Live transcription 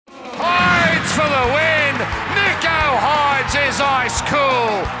ice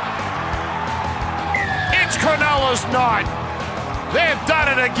cool. It's Cronulla's night. They've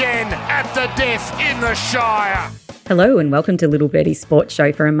done it again at the death in the Shire. Hello and welcome to Little Birdie Sports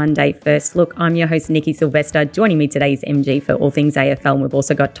Show for a Monday First Look. I'm your host, Nikki Sylvester. Joining me today is MG for all things AFL. And we've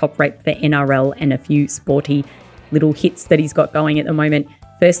also got Top Rate for NRL and a few sporty little hits that he's got going at the moment.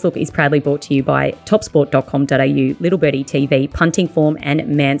 First Look is proudly brought to you by topsport.com.au, Little Birdie TV, Punting Form and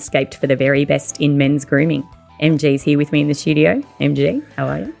Manscaped for the very best in men's grooming. MG's here with me in the studio. MG, how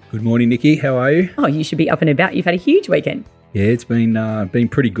are you? Good morning, Nikki. How are you? Oh, you should be up and about. You've had a huge weekend. Yeah, it's been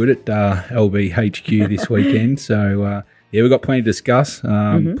pretty good at LBHQ this weekend. So, we've got plenty to discuss.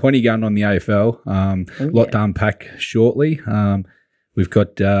 Plenty going on in the AFL. Lot to unpack shortly. We've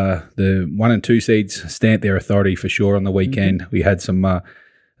got the 1 and 2 seeds stamp their authority for sure on the weekend. We had some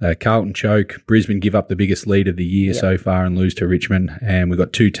Carlton choke. Brisbane give up the biggest lead of the year so far and lose to Richmond. And we've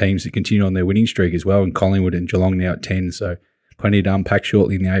got two teams that continue on their winning streak as well, and Collingwood and Geelong now at 10. So plenty to unpack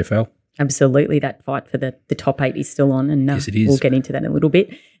shortly in the AFL. Absolutely. That fight for the top 8 is still on, and yes, it is. We'll get into that in a little bit.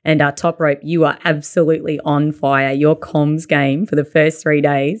 And Top Rope, you are absolutely on fire. Your comms game for the first 3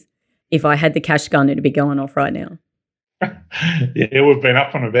 days, if I had the cash gun, it'd be going off right now. Yeah, we've been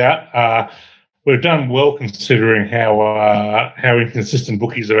up and about. We've done well considering how inconsistent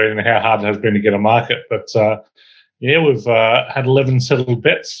bookies are and how hard it has been to get a market. But, we've had 11 settled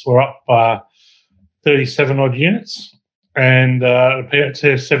bets. We're up 37-odd units and payout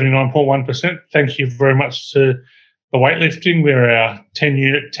to 79.1%. Thank you very much to the weightlifting. We're our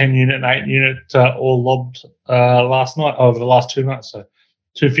 10-unit and 8-unit all lobbed last night over the last 2 nights. So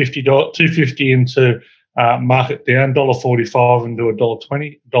 $250 into market down, $1.45 into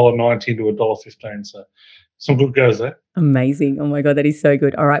 $1.20, $1.90 into $1.15. So some good goes there. Amazing. Oh my God, that is so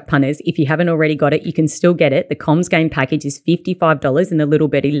good. All right, punters, if you haven't already got it, you can still get it. The comms game package is $55 in the Little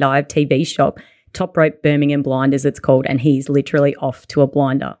Birdie live TV shop. Top Rope Birmingham Blinders, it's called, and he's literally off to a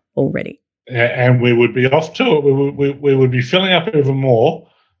blinder already. And we would be off to it. We would be filling up even more.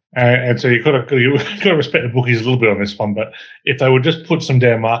 And so you've got to respect the bookies a little bit on this one. But if they would just put some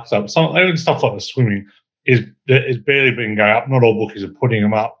damn marks up, even stuff like the swimming is barely been going up. Not all bookies are putting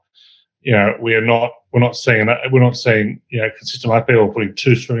them up. You know, we're not seeing that. We're not seeing consistent marks. People are putting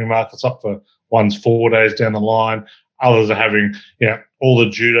 2 swimming markets up for one's 4 days down the line. Others are having all the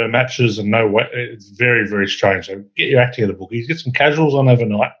judo matches and no way. It's very, very strange. So get your act together, bookies. Get some casuals on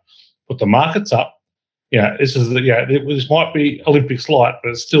overnight. Put the markets up. This might be Olympics light, but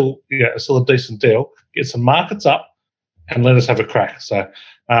it's still a decent deal. Get some markets up and let us have a crack. So,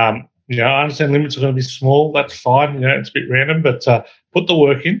 I understand limits are going to be small. That's fine. It's a bit random, but put the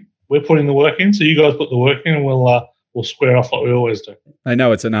work in. We're putting the work in, so you guys put the work in, and we'll square off like we always do. They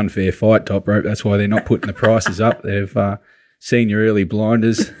know it's an unfair fight, Top Rope. That's why they're not putting the prices up. They've seen your early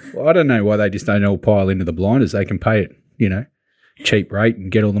blinders. Well, I don't know why they just don't all pile into the blinders. They can pay it, cheap rate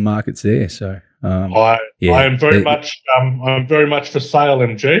and get all the markets there. So. I am very much for sale,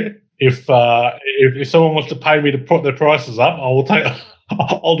 MG. If someone wants to pay me to put their prices up, I'll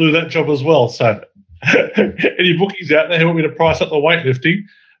do that job as well. So any bookies out there who want me to price up the weightlifting,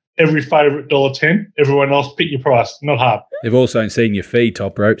 every favourite $1.10, everyone else pick your price. Not hard. They've also seen your fee,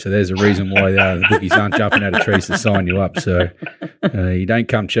 Top Rope, so there's a reason why the bookies aren't jumping out of trees to sign you up. So you don't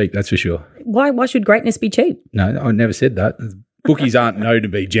come cheap, that's for sure. Why should greatness be cheap? No, I never said that. Bookies aren't known to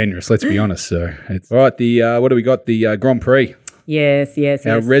be generous, let's be honest. So, all right, what do we got? The Grand Prix. Yes.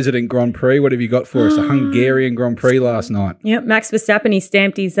 Our resident Grand Prix. What have you got for us? A Hungarian Grand Prix last night. Yep, Max Verstappen, he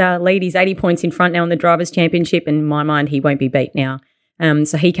stamped his lead. He's 80 points in front now in the Drivers' Championship. In my mind, he won't be beat now.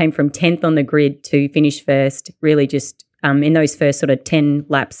 So he came from 10th on the grid to finish first. Really just in those first sort of 10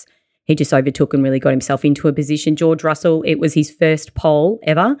 laps, he just overtook and really got himself into a position. George Russell, it was his first pole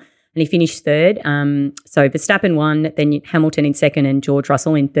ever. And he finished third. So Verstappen won, then Hamilton in second and George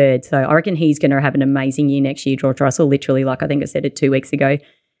Russell in third. So I reckon he's going to have an amazing year next year, George Russell. Literally, like I think I said it 2 weeks ago,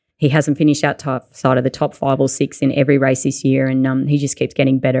 he hasn't finished outside of the top 5 or 6 in every race this year, and he just keeps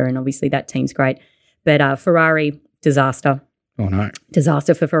getting better, and obviously that team's great. But Ferrari, disaster. Oh, no.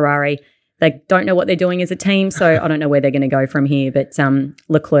 Disaster for Ferrari. They don't know what they're doing as a team, so I don't know where they're going to go from here. But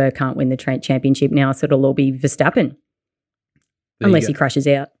Leclerc can't win the championship now, so it'll all be Verstappen, unless he crashes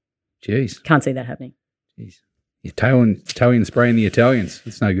out. Jeez. Can't see that happening. Jeez. Italian spraying the Italians.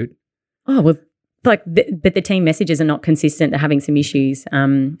 It's no good. Oh, well, but the team messages are not consistent. They're having some issues,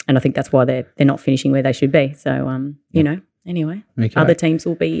 and I think that's why they're not finishing where they should be. So, anyway, okay. Other teams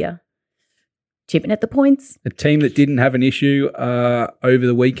will be chipping at the points. A team that didn't have an issue over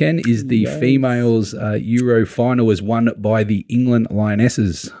the weekend is the females Euro final, was won by the England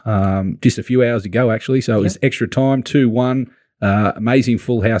Lionesses just a few hours ago, actually. So it was extra time, 2-1. Amazing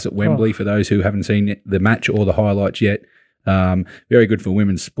full house at Wembley for those who haven't seen the match or the highlights yet. Very good for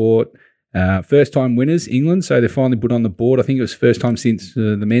women's sport. First time winners, England, so they're finally put on the board. I think it was first time since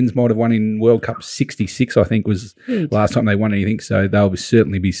the men's might have won in World Cup 66, I think was last time they won anything, so they'll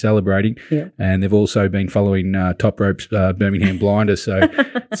certainly be celebrating. Yeah. And they've also been following Top Rope's Birmingham Blinders, so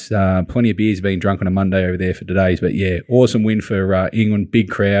it's plenty of beers being drunk on a Monday over there for today's. But yeah, awesome win for England, big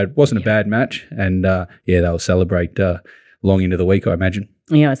crowd. Wasn't a bad match, and they'll celebrate long into the week, I imagine.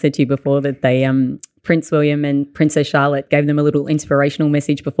 Yeah, I said to you before that they Prince William and Princess Charlotte gave them a little inspirational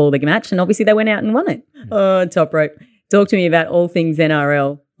message before the match, and obviously they went out and won it. Oh, Top Rope. Talk to me about all things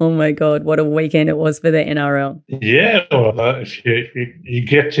NRL. Oh, my God, what a weekend it was for the NRL. Yeah, well, if you're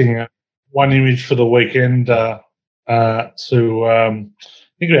getting one image for the weekend I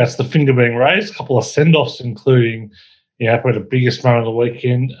think that's the finger being raised, a couple of send-offs, including, probably the biggest moment of the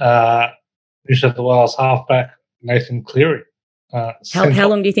weekend, New South Wales halfback Nathan Cleary. How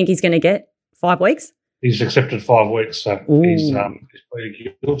long do you think he's going to get? 5 weeks? He's accepted 5 weeks, so he's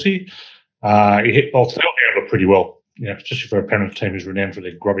pleaded guilty. He hit both. They all handled it pretty well, especially for a Penrith team who's renowned for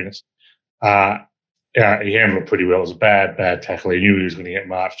their grubbiness. He handled it pretty well. It was a bad tackle. He knew he was going to get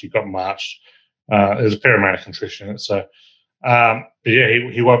marched. He got marched. There's a fair amount of contrition in it. So,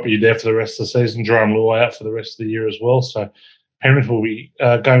 he won't be there for the rest of the season. Jerome Luai out for the rest of the year as well. So Penrith will be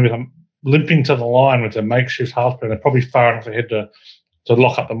going with him, limping to the line with a makeshift halfback. They're probably far enough ahead to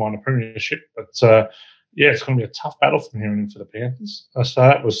lock up the minor premiership. But, it's going to be a tough battle from here on in for the Panthers. So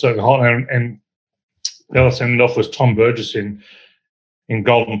that was certainly hot. And the other send-off was Tom Burgess in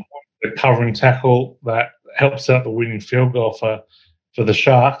Golden Point, the covering tackle that helps out the winning field goal for the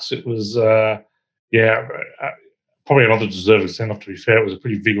Sharks. It was, probably another deserving send-off, to be fair. It was a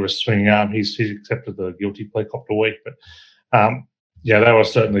pretty vigorous swinging arm. He's accepted the guilty plea, copped a week. But, they were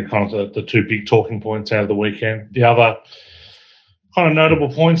certainly kind of the two big talking points out of the weekend. The other kind of notable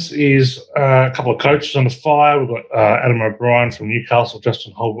points is a couple of coaches on the fire. We've got Adam O'Brien from Newcastle,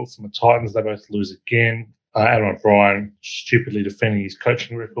 Justin Holbrook from the Titans. They both lose again. Adam O'Brien stupidly defending his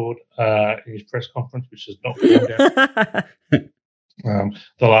coaching record in his press conference, which is not going down.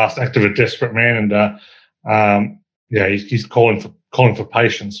 The last act of a desperate man, and he's calling for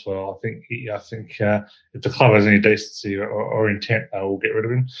patience. Well, I think if the club has any decency or intent, they will get rid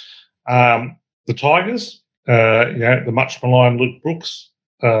of him. The Tigers. The much maligned Luke Brooks,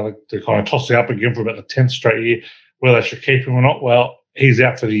 they're kind of tossing up again for about the 10th straight year, whether they should keep him or not. Well, he's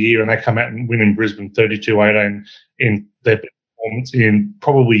out for the year, and they come out and win in Brisbane 32-18 in their performance in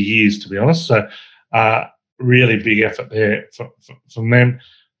probably years, to be honest. So, really big effort there from them.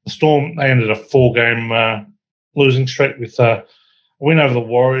 The Storm, they ended a 4-game losing streak with a win over the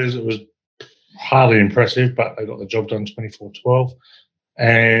Warriors. It was hardly impressive, but they got the job done 24-12.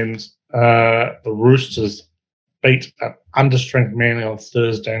 And the Roosters beat understrength Manly on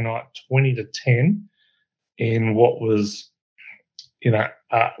Thursday night 20-10 in what was,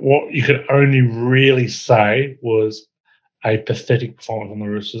 what you could only really say was a pathetic performance on the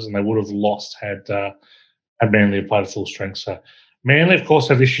Roosters, and they would have lost had Manly played full strength. So Manly, of course,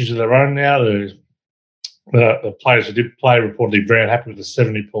 have issues of their own now. The players who did play reportedly very unhappy with the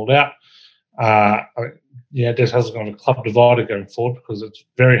 7 he pulled out. Des hasn't got a club divider going forward because it's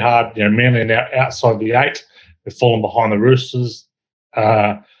very hard. Manly are now outside the 8. They've fallen behind the Roosters.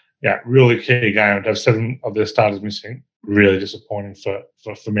 Really key game to have 7 of their starters missing. Really disappointing for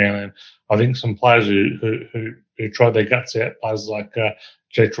Manly. And I think some players who tried their guts out, players like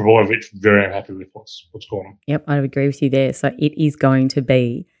Jake Trbojevic, very unhappy with what's going on. Yep, I agree with you there. So it is going to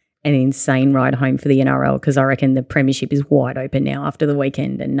be an insane ride home for the NRL because I reckon the premiership is wide open now after the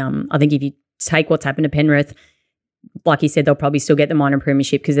weekend. And I think if you take what's happened to Penrith, like you said, they'll probably still get the minor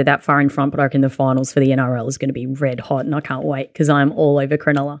premiership because they're that far in front, but I reckon the finals for the NRL is going to be red hot, and I can't wait because I'm all over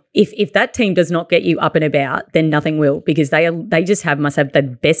Cronulla. If that team does not get you up and about, then nothing will because they just must have the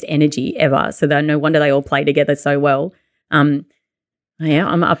best energy ever. So no wonder they all play together so well. I'm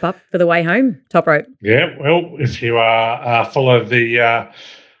up for the way home. Top Rope. Yeah, well, if you follow the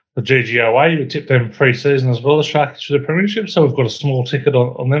GGOA, you tip them pre-season as well, the Sharks for the premiership. So we've got a small ticket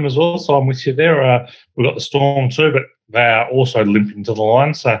on them as well. So I'm with you there. We've got the Storm too, but they are also limping to the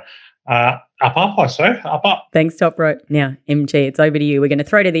line. So up, I say. Up. Thanks, Top Rope. Now, MG, it's over to you. We're going to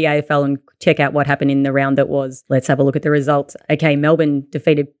throw to the AFL and check out what happened in the round that was. Let's have a look at the results. Okay, Melbourne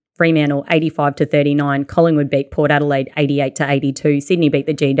defeated Fremantle 85-39. Collingwood beat Port Adelaide 88-82. Sydney beat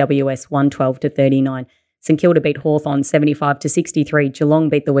the GWS 112-39. St Kilda beat Hawthorn 75-63. Geelong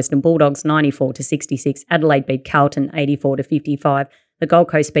beat the Western Bulldogs 94-66. Adelaide beat Carlton 84-55. The Gold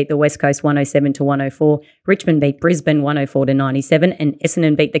Coast beat the West Coast 107-104. Richmond beat Brisbane 104-97, and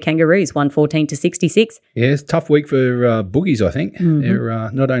Essendon beat the Kangaroos 114-66. Yeah, it's a tough week for boogies, I think. Mm-hmm.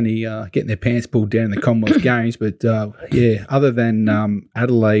 They're not only getting their pants pulled down in the Commonwealth Games, but other than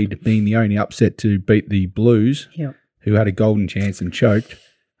Adelaide being the only upset to beat the Blues, who had a golden chance and choked,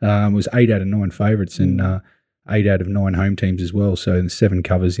 was 8 out of 9 favourites and 8 out of 9 home teams as well. So there's 7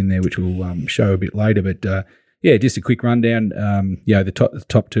 covers in there, which we'll show a bit later. But just a quick rundown. The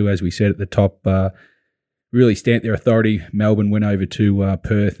top 2, as we said at the top, really stamped their authority. Melbourne went over to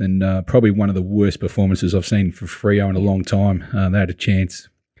Perth, and probably one of the worst performances I've seen for Freo in a long time. They had a chance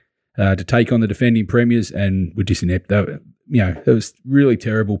to take on the defending premiers and were just inept. It was really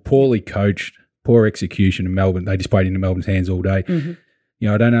terrible, poorly coached, poor execution in Melbourne. They just played into Melbourne's hands all day. Mm-hmm.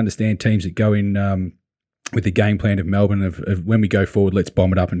 I don't understand teams that go in with the game plan of Melbourne of when we go forward, let's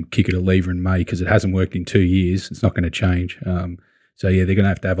bomb it up and kick it a lever in May, because it hasn't worked in 2 years. It's not going to change. They're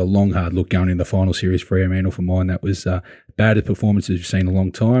going to have a long, hard look going in the final series for Fremantle for mine. That was baddest performances we've seen in a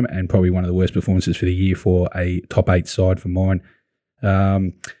long time, and probably one of the worst performances for the year for a top 8 side for mine.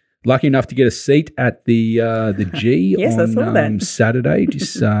 Lucky enough to get a seat at the G yes, on I saw that. Saturday.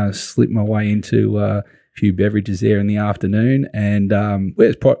 Just slipped my way into a few beverages there in the afternoon, and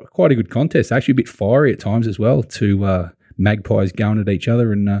it's quite a good contest. Actually, a bit fiery at times as well. Two magpies going at each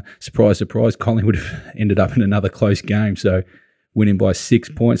other, and surprise, surprise, Collingwood have ended up in another close game. So winning by 6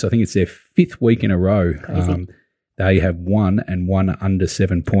 points. I think it's their 5th week in a row. They have won and won under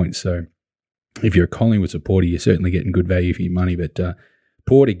 7 points. So if you're a Collingwood supporter, you're certainly getting good value for your money. But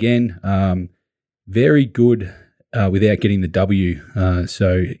Port again, very good without getting the W.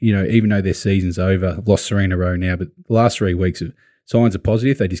 Even though their season's over, they've lost 3 in a row now, but the last 3 weeks, signs are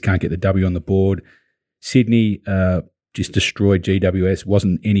positive. They just can't get the W on the board. Sydney just destroyed GWS.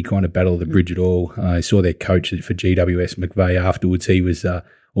 Wasn't any kind of battle of the bridge at all. I saw their coach for GWS, McVeigh, afterwards. He was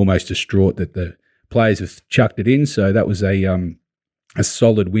almost distraught that the players have chucked it in. So that was a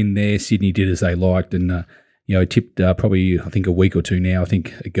solid win there. Sydney did as they liked, and I tipped probably, I think a week or two now,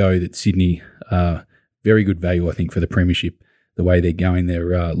 ago, that Sydney, very good value, I think, for the premiership. The way they're going,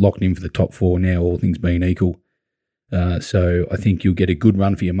 they're locked in for the top 4 now, all things being equal. So I think you'll get a good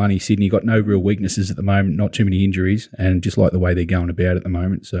run for your money. Sydney got no real weaknesses at the moment, not too many injuries, and just like the way they're going about at the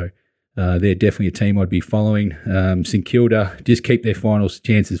moment. So they're definitely a team I'd be following. St Kilda just keep their finals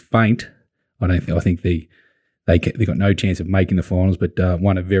chances faint. I think they got no chance of making the finals, but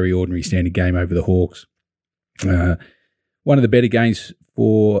won a very ordinary standard game over the Hawks. One of the better games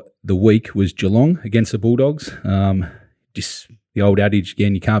for the week was Geelong against the Bulldogs. Just the old adage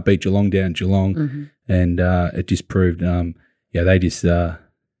again, you can't beat Geelong down at Geelong. Mm-hmm. And it just proved,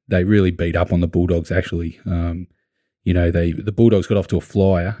 they really beat up on the Bulldogs, actually. The Bulldogs got off to a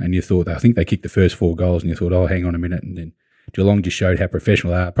flyer, and you thought, I think they kicked the first 4 goals, and you thought, hang on a minute. And then Geelong just showed how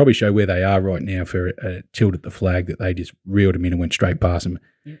professional they are, probably show where they are right now for a tilt at the flag, that they just reeled them in and went straight past them.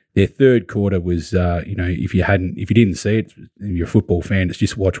 Yeah. Their third quarter was, if you didn't see it, and you're a football fan, it's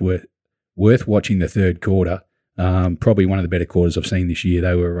just worth watching the third quarter. Probably one of the better quarters I've seen this year.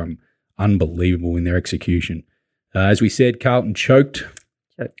 They were unbelievable in their execution. As we said, Carlton choked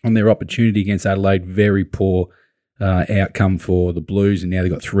on their opportunity against Adelaide. Very poor outcome for the Blues, and now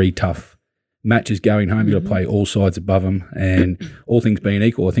they've got 3 tough matches going home. You've got to play all sides above them, and all things being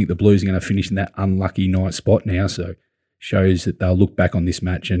equal, I think the Blues are going to finish in that unlucky 9th spot now. So shows that they'll look back on this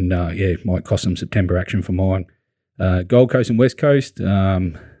match, and it might cost them September action for mine. Gold Coast and West Coast.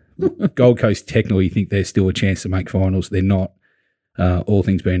 Gold Coast technically think there's still a chance to make finals. They're not. All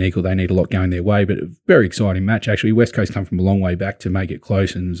things being equal, they need a lot going their way, but a very exciting match, actually. West Coast come from a long way back to make it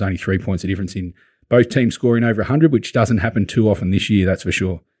close, and there's only 3 points of difference in both teams scoring over 100, which doesn't happen too often this year, that's for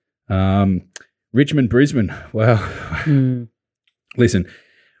sure. Richmond, Brisbane. Well, listen,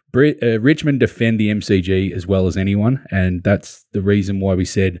 Richmond defend the MCG as well as anyone, and that's the reason why we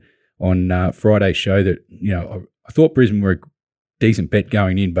said on Friday's show that, I thought Brisbane were a decent bet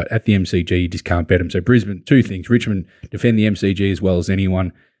going in, but at the MCG, you just can't bet them. So Brisbane, 2 things. Richmond defend the MCG as well as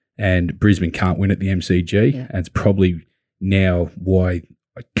anyone, and Brisbane can't win at the MCG. Yeah. And it's probably now why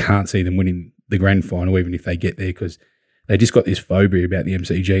I can't see them winning the grand final, even if they get there, because they just got this phobia about the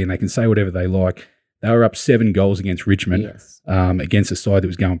MCG, and they can say whatever they like. They were up 7 goals against Richmond, against a side that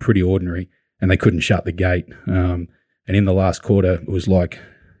was going pretty ordinary, and they couldn't shut the gate. And in the last quarter, it was like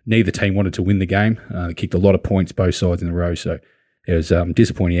neither team wanted to win the game. They kicked a lot of points, both sides in a row, so it was a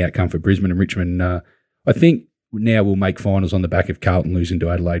disappointing outcome for Brisbane. And Richmond, I think now will make finals on the back of Carlton losing to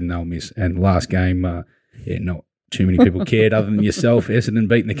Adelaide, and they'll miss. And the last game, not too many people cared other than yourself. Essendon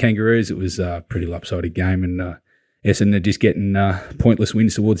beating the Kangaroos. It was a pretty lopsided game, and Essendon are just getting pointless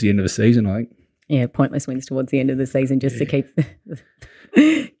wins towards the end of the season, I think. Yeah, pointless wins towards the end of the season just to keep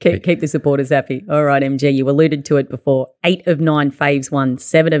the supporters happy. All right, MG, you alluded to it before. 8 of 9 faves won,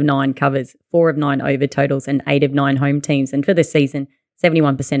 7 of 9 covers, 4 of 9 over totals, and 8 of 9 home teams. And for the season,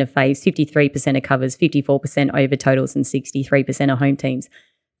 71% of faves, 53% of covers, 54% over totals, and 63% of home teams.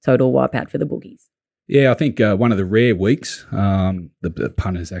 Total wipeout for the bookies. Yeah, I think one of the rare weeks, the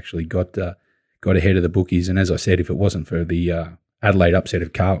punters actually got ahead of the bookies. And as I said, if it wasn't for the Adelaide upset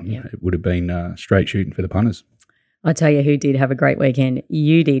of Carlton, it would have been straight shooting for the punters. I'll tell you who did have a great weekend.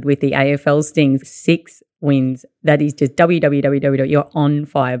 You did with the AFL Stings, 6 wins. That is just www. You're on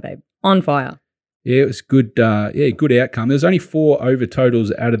fire, babe. On fire. Yeah, it was good. Good outcome. There's only 4 over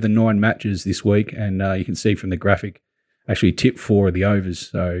totals out of the 9 matches this week, and you can see from the graphic, actually tipped 4 of the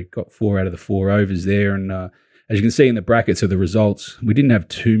overs. So got 4 out of the 4 overs there, and as you can see in the brackets of the results, we didn't have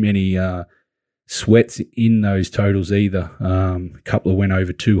too many sweats in those totals either. A couple of went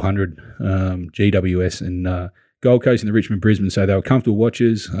over 200, GWS and Gold Coast and the Richmond Brisbane, so they were comfortable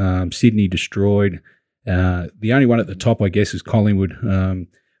watches. Sydney destroyed. The only one at the top, I guess, is Collingwood,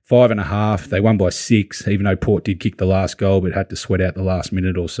 5.5. They won by 6, even though Port did kick the last goal, but had to sweat out the last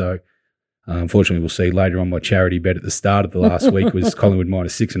minute or so. Unfortunately, we'll see later on my charity bet at the start of the last week was Collingwood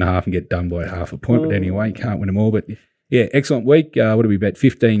minus 6.5 and get done by half a point. But anyway, can't win them all. But yeah, excellent week. What did we bet?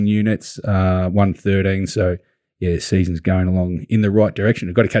 15 units, 113. So yeah, season's going along in the right direction.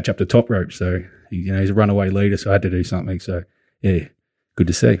 I've got to catch up to Top Rope. So, he's a runaway leader, so I had to do something. So yeah, good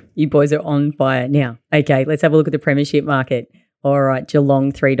to see. You boys are on fire now. Okay, let's have a look at the premiership market. All right,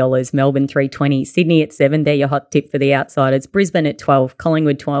 Geelong $3, Melbourne $3.20, Sydney at 7. They're your hot tip for the outsiders. Brisbane at 12,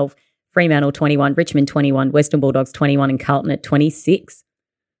 Collingwood 12, Fremantle 21, Richmond 21, Western Bulldogs 21, and Carlton at 26.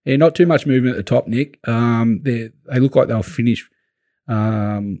 Yeah, not too much movement at the top, Nick. They look like they'll finish.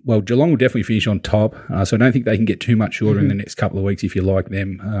 Geelong will definitely finish on top, so I don't think they can get too much shorter in the next couple of weeks if you like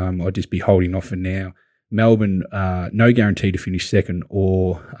them. I'd just be holding off for now. Melbourne, no guarantee to finish second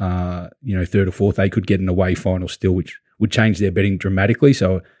or third or fourth. They could get an away final still, which would change their betting dramatically.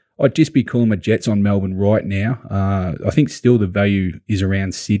 So I'd just be calling my Jets on Melbourne right now. I think still the value is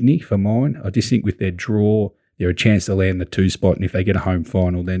around Sydney for mine. I just think with their draw, they're a chance to land the 2 spot, and if they get a home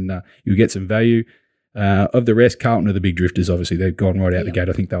final, then you'll get some value. Of the rest, Carlton are the big drifters, obviously. They've gone right out the gate.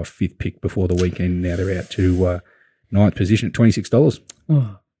 I think they were 5th pick before the weekend. Now they're out to 9th position at $26.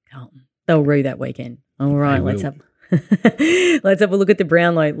 Oh, Carlton. They'll rue that weekend. All right, let's have a look at the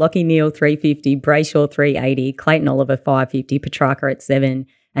Brownlow. Lachie Neale, $3.50, Brayshaw, $3.80, Clayton Oliver, $5.50, Petrarca at 7,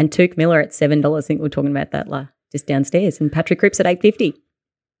 and Tuke Miller at $7. I think we were talking about that just downstairs. And Patrick Cripps at $8.50.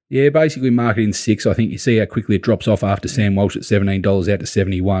 Yeah, basically market in 6. I think you see how quickly it drops off after Sam Walsh at $17 out to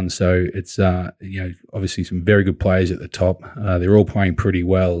 71. So it's obviously some very good players at the top. They're all playing pretty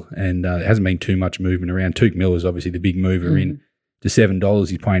well, and there hasn't been too much movement around. Tuke Miller's obviously the big mover in to $7.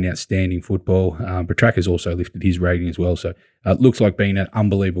 He's playing outstanding football. Petrarca's also lifted his rating as well. So it looks like being an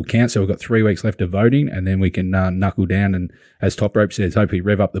unbelievable count. So we've got 3 weeks left of voting, and then we can knuckle down and, as Top Rope says, hopefully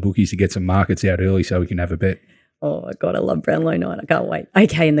rev up the bookies to get some markets out early so we can have a bet. Oh, God, I love Brownlow night. I can't wait.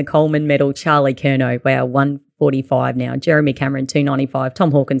 Okay, in the Coleman medal, Charlie Curnow, wow, 145 now. Jeremy Cameron, 295.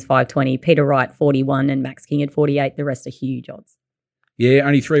 Tom Hawkins, 520. Peter Wright, 41. And Max King at 48. The rest are huge odds. Yeah,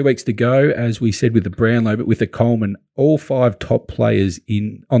 only 3 weeks to go, as we said with the Brownlow, but with the Coleman, all 5 top players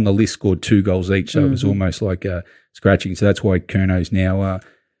on the list scored 2 goals each, so it was almost like scratching. So that's why Curnow's now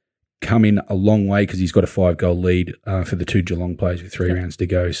come in a long way because he's got a 5-goal lead for the 2 Geelong players with 3 rounds to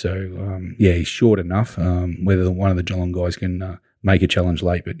go. So, he's short enough. Whether one of the Geelong guys can make a challenge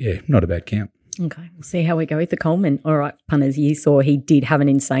late, but yeah, not a bad count. Okay, we'll see how we go with the Coleman. All right, punters, you saw he did have an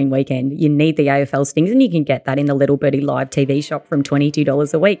insane weekend. You need the AFL Stings, and you can get that in the Little Birdie Live TV shop from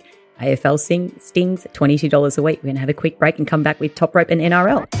 $22 a week. AFL Stings, $22 a week. We're going to have a quick break and come back with Top Rope and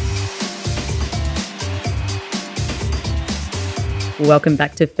NRL. Welcome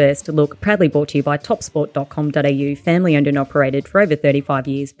back to First Look, proudly brought to you by topsport.com.au, family owned and operated for over 35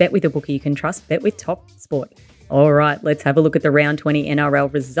 years. Bet with a bookie you can trust, bet with Top Sport. All right, let's have a look at the round 20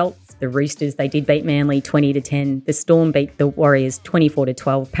 NRL results. The Roosters, they did beat Manly 20-10. The Storm beat the Warriors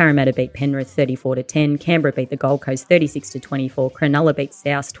 24-12. Parramatta beat Penrith 34-10. Canberra beat the Gold Coast 36-24. Cronulla beat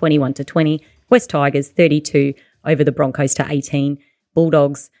South 21-20. West Tigers 32 over the Broncos to 18.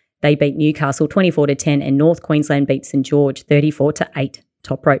 Bulldogs, they beat Newcastle 24-10, and North Queensland beat St George 34-8.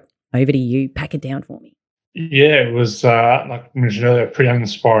 Top Rope, over to you. Pack it down for me. Yeah, it was, like I mentioned earlier, a pretty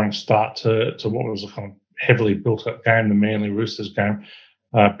uninspiring start to what was a kind of heavily built-up game, the Manly-Roosters game.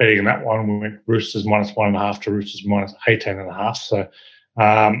 Betting in that one, we went Roosters minus 1.5 to Roosters minus 18.5. So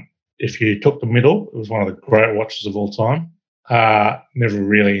if you took the middle, it was one of the great watches of all time. Never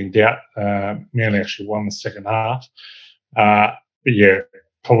really in doubt. Manly actually won the second half. But yeah,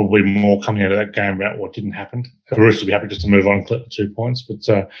 probably more coming out of that game about what didn't happen. The Roosters will be happy just to move on and collect the 2 points,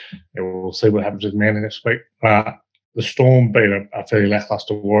 but we'll see what happens with Manly next week. The Storm beat a fairly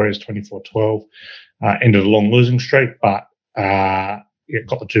lacklustre Warriors 24-12, ended a long losing streak, but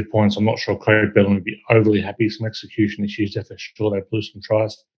got the 2 points. I'm not sure Craig Bellamy would be overly happy. Some execution issues there for sure. They blew some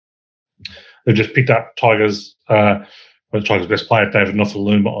tries. They've just picked up Tigers, the Tigers' best player, David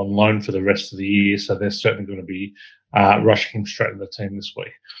Nofaluma, on loan for the rest of the year, so they're certainly going to be rushing him straight into the team this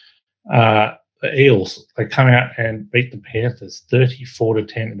week. The Eels, they come out and beat the Panthers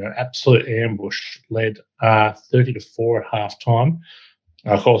 34-10 in an absolute ambush, led 30-4 at half time.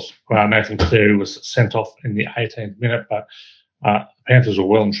 Of course, Nathan Cleary was sent off in the 18th minute, but the Panthers were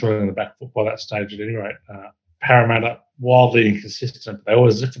well and truly in the back foot by that stage at any rate. Parramatta, wildly inconsistent, but they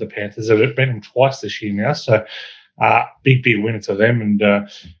always live for the Panthers. They've beaten them twice this year now, so big win for them. And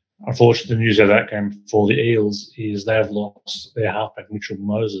unfortunately, the news out of that game for the Eels is they have lost their halfback, Mitchell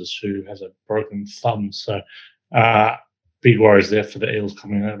Moses, who has a broken thumb. So big worries there for the Eels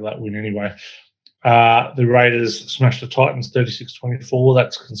coming out of that win anyway. The Raiders smashed the Titans 36-24.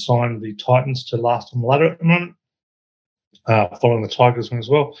 That's consigned the Titans to last on the ladder at the moment, following the Tigers win as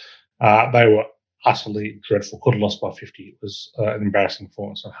well. They were utterly dreadful. Could have lost by 50. It was an embarrassing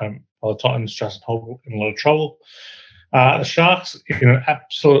performance at home by the Titans. Justin Holbrook in a lot of trouble. The Sharks, in an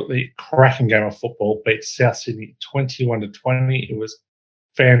absolutely cracking game of football, beat South Sydney 21-20. It was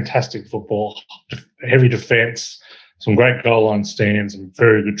fantastic football, heavy defence, some great goal line stands, and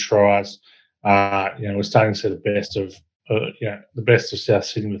very good tries. We're starting to see the best of South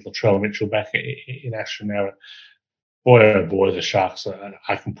Sydney with Latrell Mitchell back in action now. Boy, oh boy, the Sharks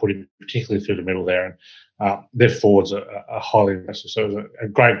I can put him particularly through the middle there, and their forwards are highly impressive. So it was a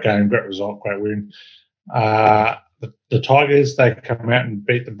great game, great result, great win. The Tigers, they come out and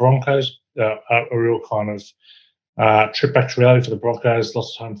beat the Broncos, a real kind of trip back to reality for the Broncos.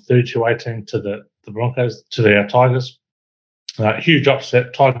 Lost home 32-18 to the Broncos, to their Tigers. Huge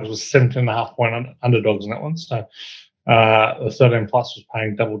upset. Tigers was 17.5 point underdogs in that one. So the 13 plus was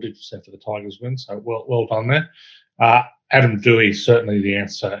paying double digits there for the Tigers win. So well done there. Adam Doueihi, certainly the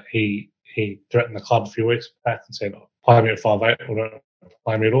answer. He threatened the club a few weeks back and said, play me at 5'8" or don't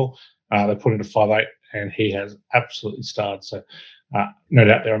play me at all. They put him to 5'8", and he has absolutely starred. So no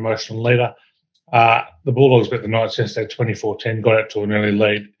doubt their emotional leader. The Bulldogs beat the Knights yesterday 24-10, got out to an early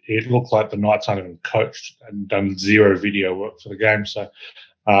lead. It looked like the Knights hadn't even coached and done zero video work for the game. So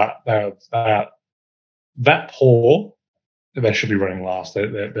they're that poor, they should be running last.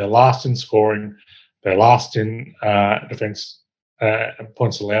 They're last in scoring. They're last in defence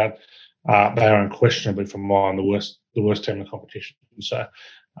points allowed. They are unquestionably, from mine, the worst team in the competition. So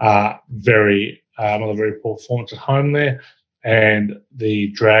another very poor performance at home there. And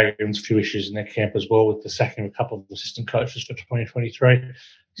the Dragons, a few issues in their camp as well, with the sacking of a couple of assistant coaches for 2023.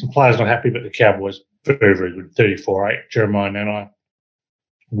 Some players not happy, but the Cowboys, very, very good, 34-8. Jeremiah Nanai,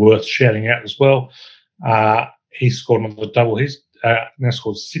 worth shouting out as well. He scored another double. He's now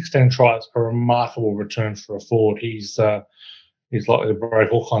scored 16 tries, a remarkable return for a forward. He's likely to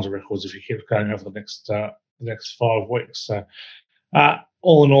break all kinds of records if he keeps going over the next 5 weeks. So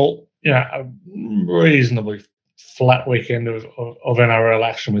all in all, a reasonably flat weekend of NRL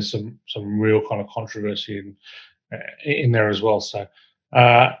action with some real kind of controversy in there as well. So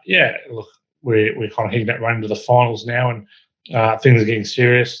look, we're kind of hitting that run into the finals now, and things are getting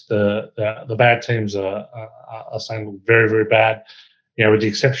serious. The bad teams are saying very, very bad. With the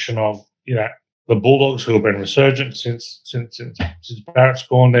exception of the Bulldogs, who have been resurgent since Barrett's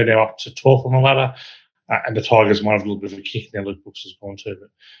gone. They're now up to 12th on the ladder, and the Tigers might have a little bit of a kick in their Luke Brooks has gone too.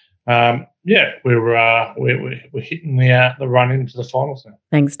 But we're hitting the run into the finals now.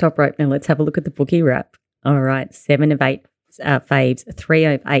 Thanks, Top Rope. Now let's have a look at the bookie wrap. All right, 7 of 8 faves, 3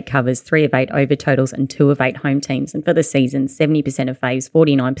 of 8 covers, 3 of 8 over totals, and 2 of 8 home teams. And for the season, 70% of faves,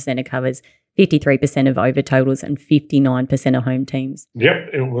 49% of covers, 53% of over totals, and 59% of home teams. Yep,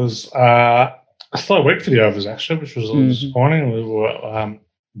 it was a slow week for the overs actually, which was a little disappointing. We were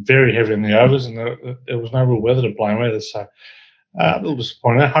very heavy in the overs, and there was no real weather to blame either. So a little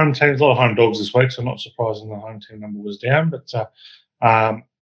disappointing. Home teams, a lot of home dogs this week, so not surprising the home team number was down. But I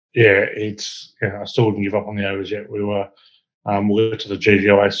still wouldn't give up on the overs yet. We were. We'll get to the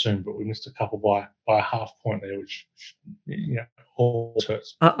GGOA soon, but we missed a couple by a half point there, which all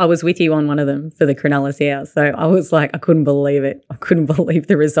hurts. I was with you on one of them for the Cronulla Hour, so I was like, I couldn't believe it. I couldn't believe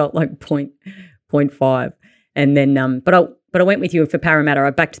the result, like 0.5. And then, but I went with you for Parramatta. I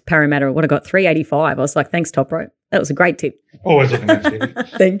backed Parramatta. What I got, 385. I was like, thanks, Top Rope. That was a great tip. Always looking at you.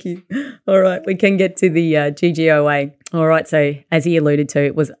 Thank you. All right, we can get to the GGOA. All right, so as he alluded to,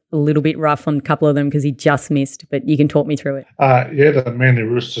 it was a little bit rough on a couple of them because he just missed, but you can talk me through it. The Manly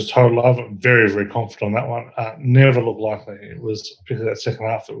Roosters total over. Very, very confident on that one. Never looked likely. It was, particularly that second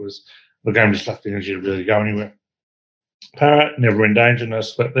half, the game just lacked the energy to really go anywhere. Parramatta, never in danger, no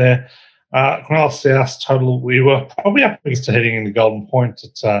split there. Cronulla South total, we were probably up against heading in the Golden Point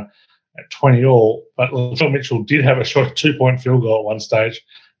at 20 all, but Latrell Mitchell did have a short 2-point field goal at one stage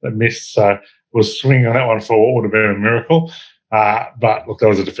that missed, so was swinging on that one for what would have been a miracle. But look, that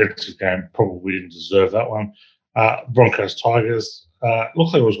was a defensive game. Probably didn't deserve that one. Broncos Tigers,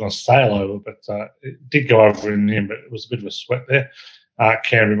 looked like it was going to sail over, but it did go over in the end, but it was a bit of a sweat there.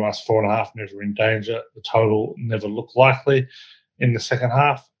 Canberra minus 4.5, never in danger. The total never looked likely in the second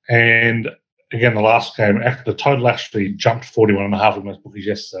half. And again, the last game, the total actually jumped 41.5 with most bookies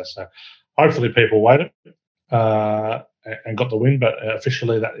yesterday. So hopefully people waited and got the win, but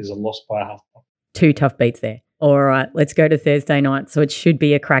officially that is a loss by a half point. Two tough beats there. All right, let's go to Thursday night. So it should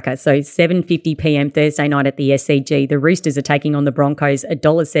be a cracker. So 7:50 p.m. Thursday night at the SCG. The Roosters are taking on the Broncos,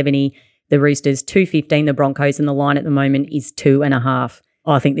 $1.70. The Roosters, $2.15. The Broncos, and the line at the moment is 2.5.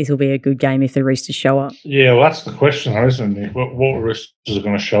 I think this will be a good game if the Roosters show up. Yeah, well, that's the question, isn't it? What Roosters are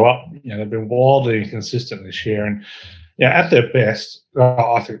going to show up? They've been wildly inconsistent this year, and at their best,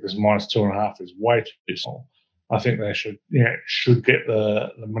 I think this minus 2.5 is way too small. I think they should get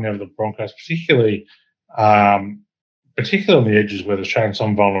the money over the Broncos, particularly on the edges where they're showing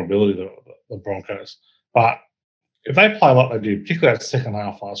some vulnerability, the Broncos. But if they play like they did, particularly that second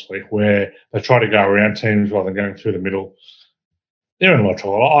half last week, where they try to go around teams rather than going through the middle, they're in a lot of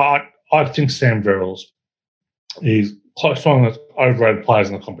trouble. I think Sam Verrills is close to one of the overrated players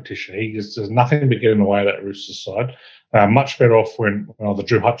in the competition. There's nothing but get in the way of that Roosters side. Much better off when either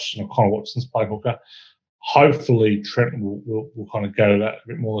Drew Hutchison or Connor Watson's playing hooker. Hopefully Trent will kind of go to that a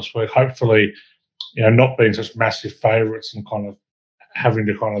bit more this week. Hopefully, not being such massive favourites and kind of having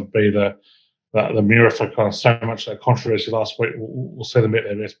to kind of be the mirror for kind of so much of that controversy last week, we'll see them at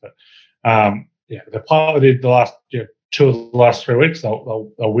their best. But the play they did the last 2 of the last 3 weeks,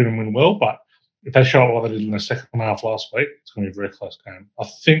 they'll win and win well. But if they show up like they did in the second half last week, it's going to be a very close game. I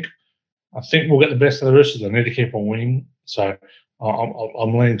think we'll get the best of the Roosters. They need to keep on winning. So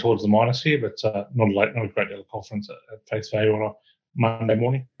I'm leaning towards the minus here, but not a great deal of confidence at face value on a Monday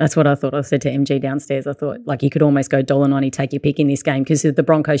morning. That's what I thought. I said to MG downstairs, I thought you could almost go $1.90, take your pick in this game, because if the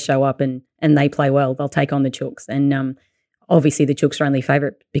Broncos show up and they play well, they'll take on the Chooks. And obviously the Chooks are only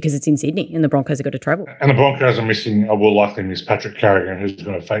favourite because it's in Sydney and the Broncos have got to travel. And the Broncos are missing, I will likely miss Patrick Carrigan, who's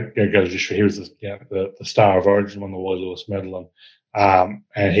going to go to district. He was the star of Origin, won the Wally Lewis medal,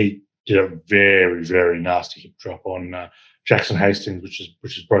 and he did a very, very nasty hip drop on Jackson Hastings, which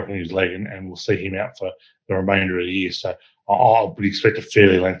has broken his leg, and we'll see him out for the remainder of the year. So I would expect a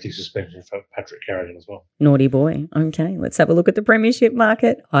fairly lengthy suspension for Patrick Carrigan as well. Naughty boy. Okay, let's have a look at the premiership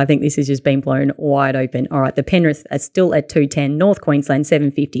market. I think this has just been blown wide open. All right, the Penrith are still at $2.10, North Queensland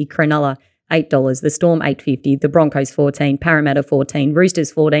 $7.50, Cronulla $8, the Storm $8.50, the Broncos $14, Parramatta $14,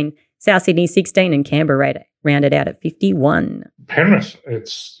 Roosters $14, South Sydney $16, and Canberra rounded out at $51. Penrith,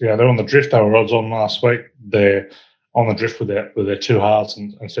 they're on the drift. They were odds on last week. They're on the drift with their two halves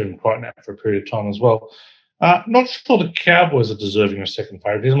and Stephen Crichton out for a period of time as well. Not sure the Cowboys are deserving of second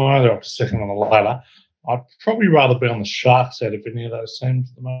favouritism. I know they're up to second on the ladder. I'd probably rather be on the Sharks out of any of those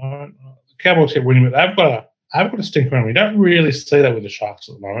teams at the moment. The Cowboys keep winning, but they've got a stink around. We don't really see that with the Sharks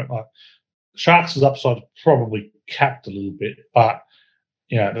at the moment. The Sharks' upside is probably capped a little bit, but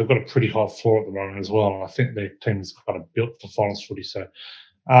they've got a pretty high floor at the moment as well, and I think their team is kind of built for finals footy. So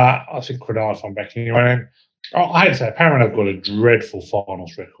I think Cronulla, if I'm back anyway. And I hate to say it, Parramatta have got a dreadful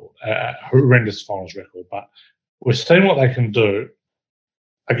finals record, a horrendous finals record, but we've seen what they can do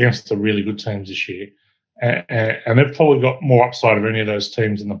against the really good teams this year, and they've probably got more upside of any of those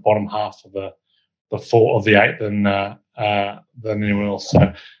teams in the bottom half of the 4 of the 8 than anyone else.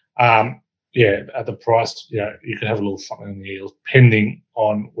 So, at the price, you could have a little something in the Eels, pending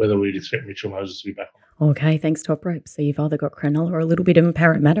on whether we'd expect Mitchell Moses to be back on. Okay, thanks, Top Rope. So you've either got Cronulla or a little bit of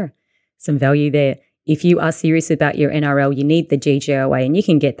Parramatta. Some value there. If you are serious about your NRL, you need the GGOA, and you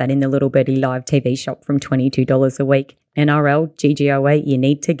can get that in the Little Birdie Live TV shop from $22 a week. NRL, GGOA, you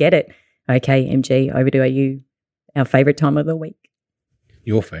need to get it. Okay, MG, over to you. Our favourite time of the week.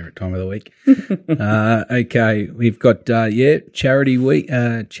 Your favourite time of the week. Okay, we've got, charity week.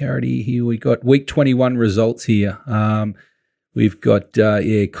 Charity here. We got week 21 results here. We've got,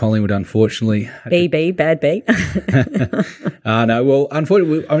 Collingwood, unfortunately. BB, bad B. No, well,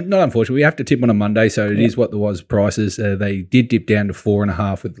 not unfortunately. We have to tip on a Monday, so it is what there was prices. They did dip down to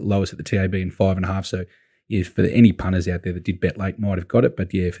 4.5 with the lowest at the TAB and 5.5. So, for any punters out there that did bet late might have got it.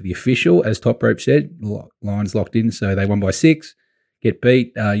 But, yeah, for the official, as Top Rope said, lines locked in. So they won by 6, get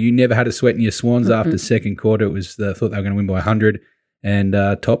beat. You never had a sweat in your Swans after second quarter. It was thought they were going to win by 100. And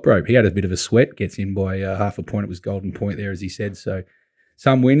Top Rope, he had a bit of a sweat, gets in by half a point. It was golden point there, as he said. So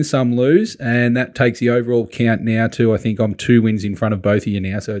some win, some lose. And that takes the overall count now to, I think I'm 2 wins in front of both of you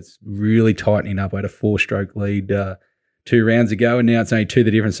now. So it's really tightening up. I had a 4-stroke lead 2 rounds ago, and now it's only 2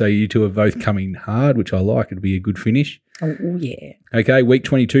 the difference. So you two are both coming hard, which I like. It'll be a good finish. Oh, yeah. Okay, week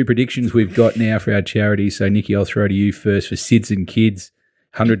 22 predictions we've got now for our charity. So, Nikki, I'll throw to you first for Sids and Kids.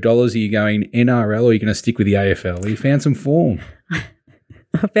 $100. Are you going NRL or are you going to stick with the AFL? You found some form.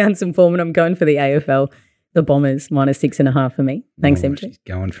 I found some form and I'm going for the AFL. The Bombers, -6.5 for me. Thanks, MJ. She's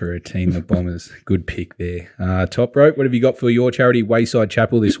going for her team, the Bombers. Good pick there. Top Rope, what have you got for your charity, Wayside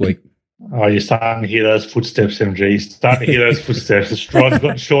Chapel, this week? Oh, you're starting to hear those footsteps, MG. You're starting to hear those footsteps. The stride's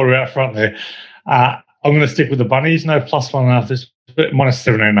gotten shorter out front there. I'm going to stick with the Bunnies. No +1.5 this, but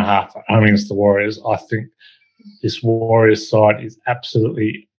 -17.5 against the Warriors. I think this Warriors side is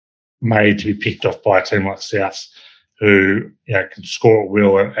absolutely made to be picked off by a team like South, who can score at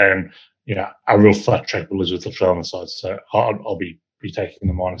will and a real flat track with Elizabeth Latrell on the side. So I'll be taking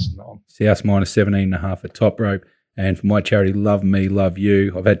the minus in that one. South -17.5 at Top Rope. And for my charity, Love Me, Love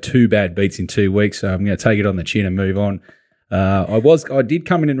You, I've had 2 bad beats in 2 weeks, so I'm going to take it on the chin and move on. I did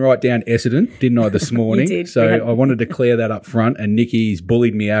come in and write down Essendon, didn't I, this morning? You did. So I wanted to clear that up front, and Nikki's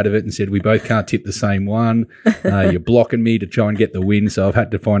bullied me out of it and said we both can't tip the same one. You're blocking me to try and get the win, so I've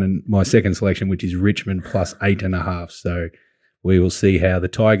had to find my second selection, which is Richmond +8.5. So we will see how the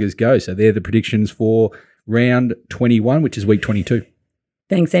Tigers go. So they're the predictions for round 21, which is week 22.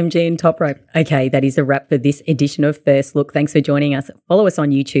 Thanks, MG and Top Rope. Okay, that is a wrap for this edition of First Look. Thanks for joining us. Follow us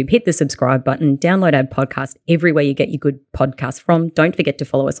on YouTube, hit the subscribe button, download our podcast everywhere you get your good podcasts from. Don't forget to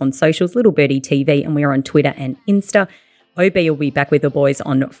follow us on socials, Little Birdie TV, and we are on Twitter and Insta. OB will be back with the boys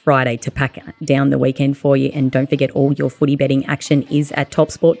on Friday to pack down the weekend for you. And don't forget, all your footy betting action is at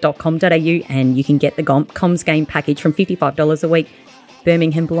topsport.com.au, and you can get the Comms game package from $55 a week.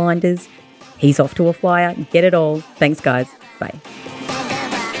 Birmingham Blinders, he's off to a flyer. Get it all. Thanks, guys. Bye.